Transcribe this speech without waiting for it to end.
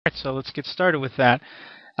So let's get started with that.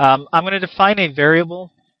 I'm going to define a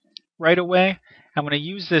variable right away. I'm going to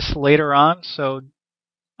use this later on, so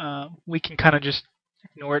we can kind of just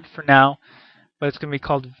ignore it for now, but it's going to be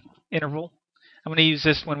called interval. I'm going to use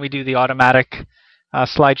this when we do the automatic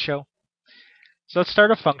slideshow. So let's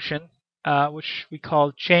start a function, which we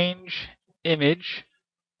call change image,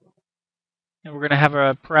 and we're going to have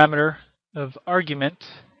a parameter of argument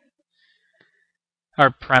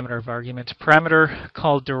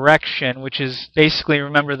called direction, which is basically,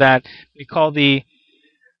 remember that we call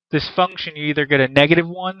this function, you either get a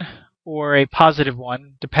 -1 or a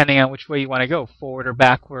 +1, depending on which way you want to go, forward or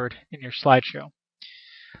backward in your slideshow.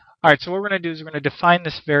 Alright, so what we're going to do is we're going to define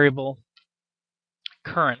this variable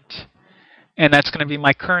current, and that's going to be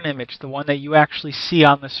my current image, the one that you actually see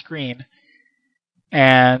on the screen.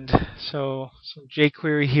 And so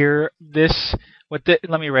JQuery here,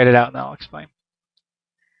 let me write it out and I'll explain.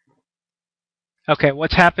 Okay,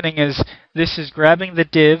 what's happening is this is grabbing the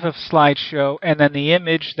div of slideshow and then the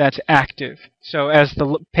image that's active. So as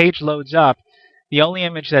the page loads up, the only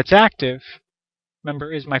image that's active,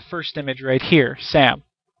 remember, is my first image right here, Sam.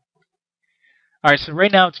 Alright, so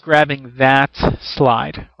right now it's grabbing that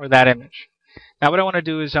slide or that image. Now what I want to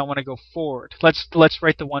do is I want to go forward. Let's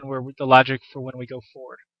write the one where the logic for when we go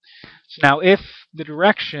forward. So now if the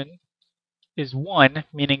direction is 1,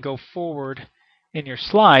 meaning go forward in your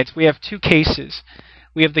slides, we have two cases.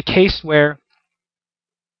 We have the case where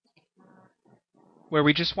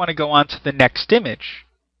we just want to go on to the next image.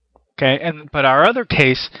 Okay, but our other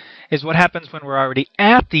case is what happens when we're already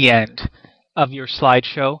at the end of your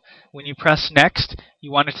slideshow. When you press next,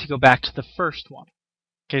 you want it to go back to the first one.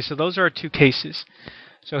 Okay, so those are our two cases.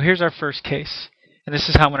 So here's our first case, and this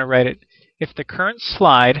is how I'm going to write it. If the current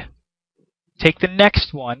slide, take the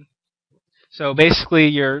next one. So basically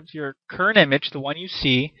your current image, the one you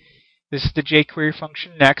see, this is the JQuery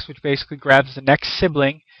function next, which basically grabs the next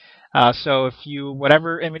sibling. So if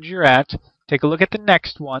whatever image you're at, take a look at the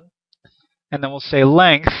next one, and then we'll say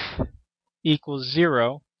length equals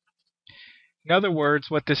 0. In other words,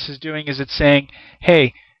 what this is doing is it's saying,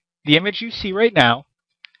 hey, the image you see right now,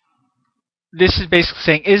 this is basically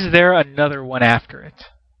saying, is there another one after it?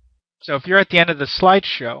 So if you're at the end of the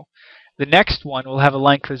slideshow, the next one will have a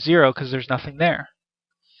length of 0 because there's nothing there.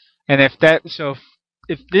 And if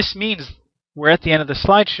this means we're at the end of the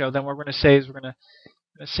slideshow, then what we're going to say is we're going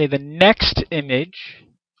to say the next image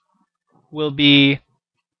will be,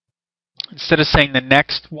 instead of saying the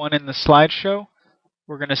next one in the slideshow,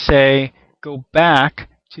 we're going to say go back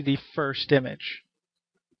to the first image.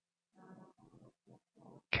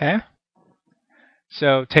 Okay?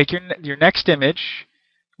 So take your next image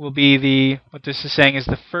will be what this is saying is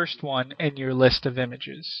the first one in your list of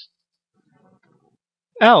images.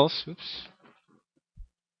 Else, oops.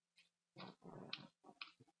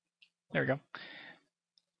 There we go.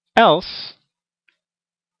 Else,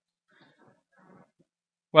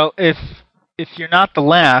 well, if you're not the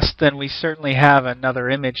last, then we certainly have another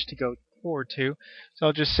image to go forward to. So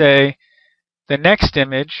I'll just say the next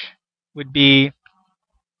image would be,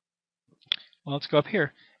 well, let's go up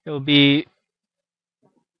here. It will be,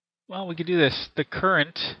 well, we could do this. The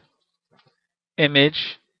current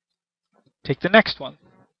image, take the next one.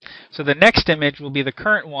 So the next image will be the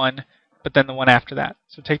current one, but then the one after that.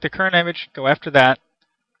 So take the current image, go after that.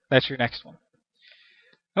 That's your next one.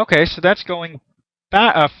 Okay, so that's going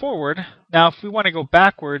forward. Now, if we want to go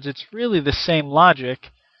backwards, it's really the same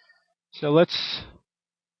logic. So let's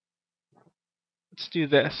do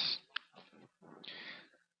this.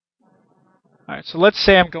 Alright, so let's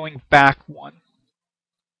say I'm going back 1.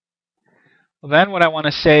 Well, then what I want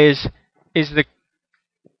to say is the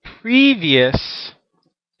previous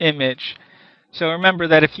image. So remember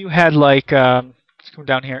that if you had like, let's come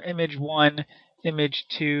down here, image 1, image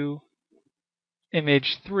 2,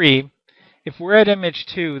 image 3. If we're at image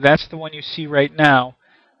 2, that's the one you see right now.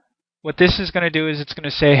 What this is going to do is it's going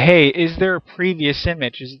to say, hey, is there a previous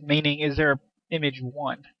image? Meaning, is there an image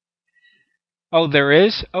 1? Oh, there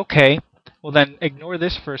is? Okay. Well, then ignore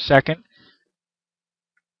this for a second.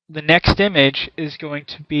 The next image is going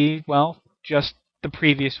to be, well, just the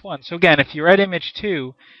previous one. So again, if you're at image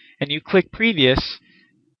 2 and you click previous,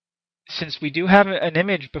 since we do have an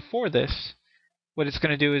image before this, what it's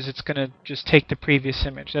going to do is it's going to just take the previous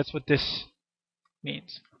image. That's what this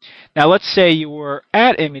means. Now let's say you were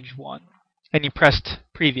at image 1 and you pressed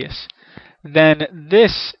previous. Then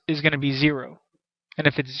this is going to be 0. And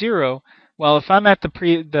if it's 0, well, if I'm at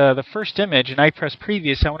the first image and I press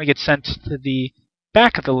previous, I want to get sent to the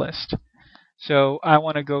back of the list. So I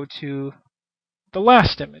want to go to the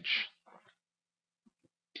last image.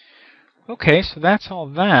 Okay, so that's all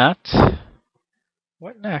that.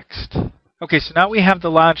 What next? Okay, so now we have the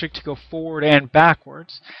logic to go forward and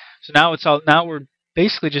backwards. So now it's all. Now we're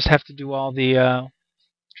basically just have to do all the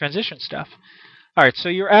transition stuff. All right, so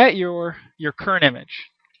you're at your current image.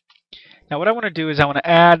 Now what I want to do is I want to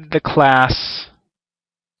add the class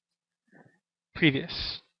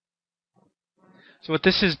previous. So what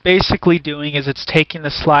this is basically doing is it's taking the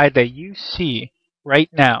slide that you see right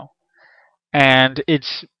now, and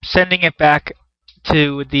it's sending it back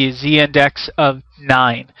to the z-index of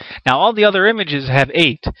 9. Now all the other images have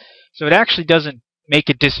 8, so it actually doesn't make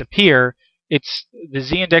it disappear. It's the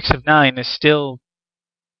z-index of 9 is still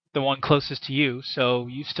the one closest to you, so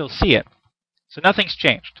you still see it. So nothing's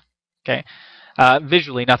changed. Okay,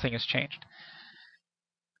 visually nothing has changed.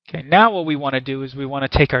 Okay, now what we want to do is we want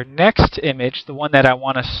to take our next image, the one that I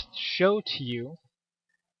want to show to you.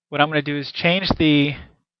 What I'm going to do is change the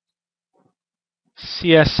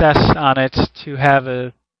CSS on it to have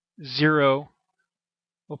a 0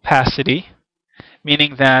 opacity,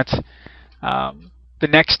 meaning that the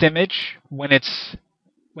next image, when it's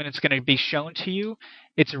going to be shown to you,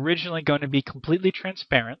 it's originally going to be completely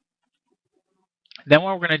transparent. Then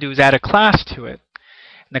what we're going to do is add a class to it,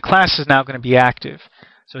 and the class is now going to be active.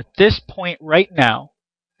 So at this point right now,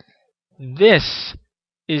 this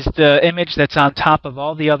is the image that's on top of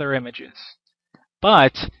all the other images,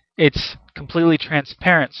 but it's completely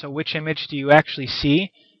transparent. So which image do you actually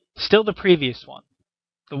see? Still the previous one,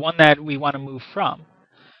 the one that we want to move from.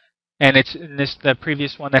 And it's in the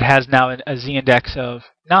previous one that has now a z-index of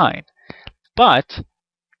 9. But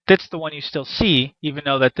that's the one you still see, even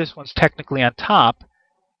though that this one's technically on top.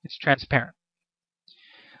 It's transparent.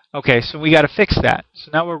 Okay, so we got to fix that.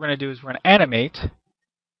 So now what we're going to do is we're going to animate.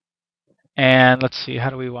 And let's see, how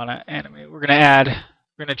do we want to animate? We're going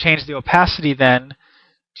to change the opacity then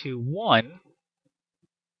to 1.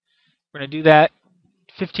 We're going to do that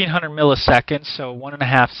 1500 milliseconds, so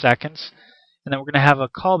 1.5 seconds. And then we're going to have a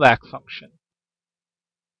callback function.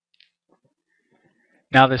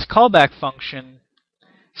 Now this callback function,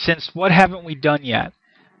 since what haven't we done yet?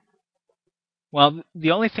 Well,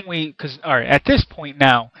 the only thing all right, at this point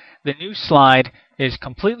now, the new slide is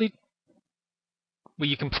completely, well,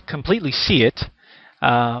 you can completely see it.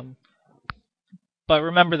 But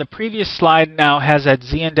remember, the previous slide now has that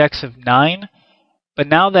z-index of 9. But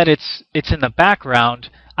now that it's in the background,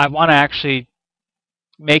 I want to actually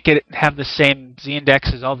make it have the same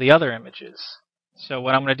z-index as all the other images. So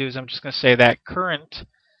what I'm going to do is I'm just going to say that current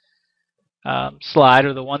slide,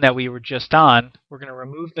 or the one that we were just on, we're going to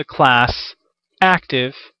remove the class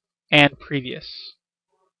active and previous.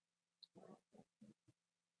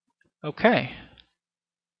 Okay.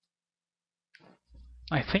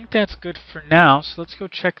 I think that's good for now, so let's go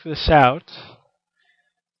check this out.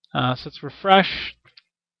 So let's refresh.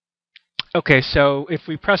 Okay, so if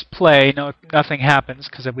we press play, nothing happens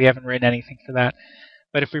because we haven't written anything for that.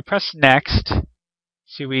 But if we press next,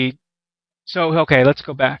 okay, let's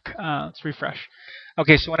go back. Let's refresh.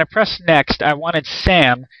 Okay, so when I press next, I wanted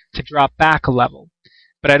Sam to drop back a level.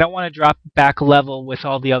 But I don't want to drop back a level with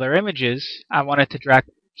all the other images. I want it to drop,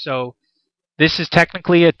 so this is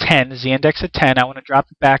technically a 10, z-index of 10. I want to drop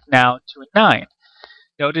it back now to a 9.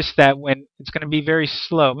 Notice that when it's going to be very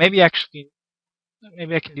slow, maybe I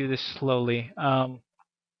can do this slowly.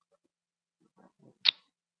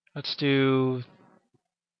 Let's do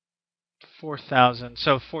 4,000,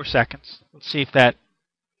 so 4 seconds. Let's see if that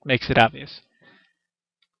makes it obvious.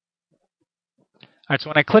 All right, so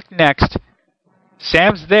when I click next,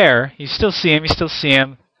 Sam's there. You still see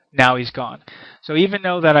him. Now he's gone. So even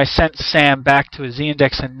though that I sent Sam back to a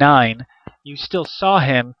z-index of 9, you still saw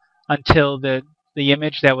him until the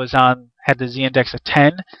image that was had the z-index of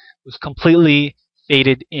 10 was completely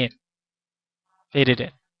faded in.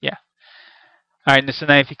 Yeah. All right, and so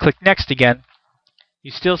now if you click next again,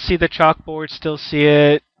 you still see the chalkboard, still see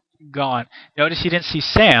it, gone. Notice you didn't see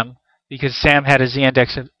Sam because Sam had a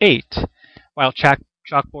z-index of 8, while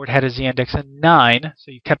chalkboard had a z-index of 9.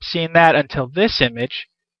 So you kept seeing that until this image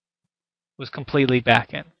was completely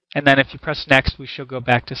back in. And then if you press next, we should go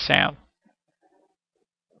back to Sam.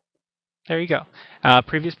 There you go.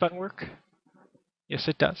 Previous button work? Yes,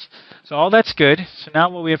 it does. So all that's good. So now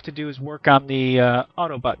what we have to do is work on the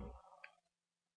auto button.